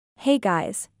Hey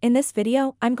guys, in this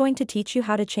video, I'm going to teach you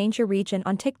how to change your region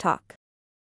on TikTok.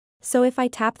 So if I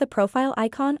tap the profile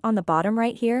icon on the bottom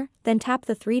right here, then tap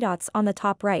the three dots on the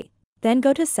top right. Then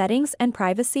go to settings and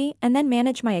privacy and then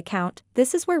manage my account.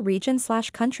 This is where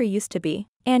region/country used to be,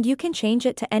 and you can change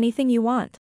it to anything you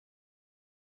want.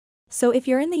 So if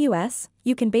you're in the US,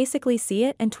 you can basically see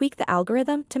it and tweak the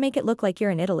algorithm to make it look like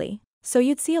you're in Italy. So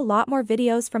you'd see a lot more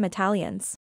videos from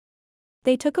Italians.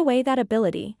 They took away that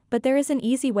ability, but there is an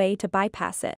easy way to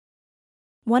bypass it.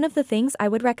 One of the things I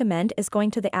would recommend is going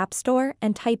to the App Store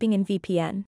and typing in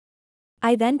VPN.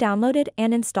 I then downloaded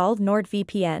and installed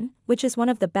NordVPN, which is one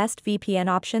of the best VPN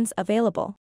options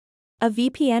available. A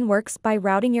VPN works by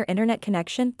routing your internet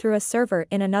connection through a server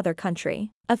in another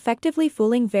country, effectively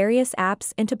fooling various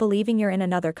apps into believing you're in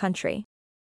another country.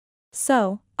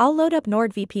 So, I'll load up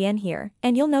NordVPN here,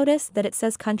 and you'll notice that it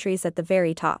says countries at the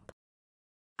very top.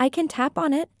 I can tap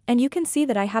on it, and you can see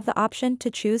that I have the option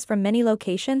to choose from many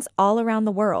locations all around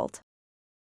the world.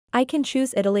 I can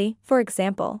choose Italy, for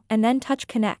example, and then touch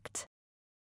connect.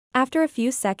 After a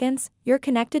few seconds, you're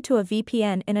connected to a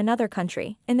VPN in another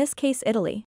country, in this case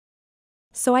Italy.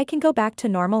 So I can go back to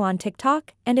normal on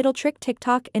TikTok, and it'll trick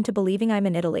TikTok into believing I'm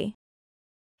in Italy.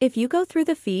 If you go through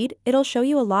the feed, it'll show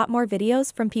you a lot more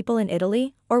videos from people in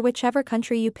Italy, or whichever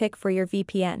country you pick for your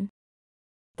VPN.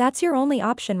 That's your only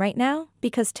option right now,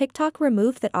 because TikTok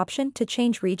removed that option to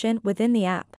change region within the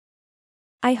app.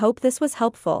 I hope this was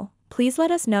helpful. Please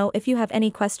let us know if you have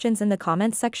any questions in the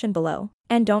comments section below,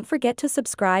 and don't forget to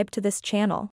subscribe to this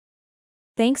channel.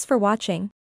 Thanks for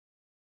watching.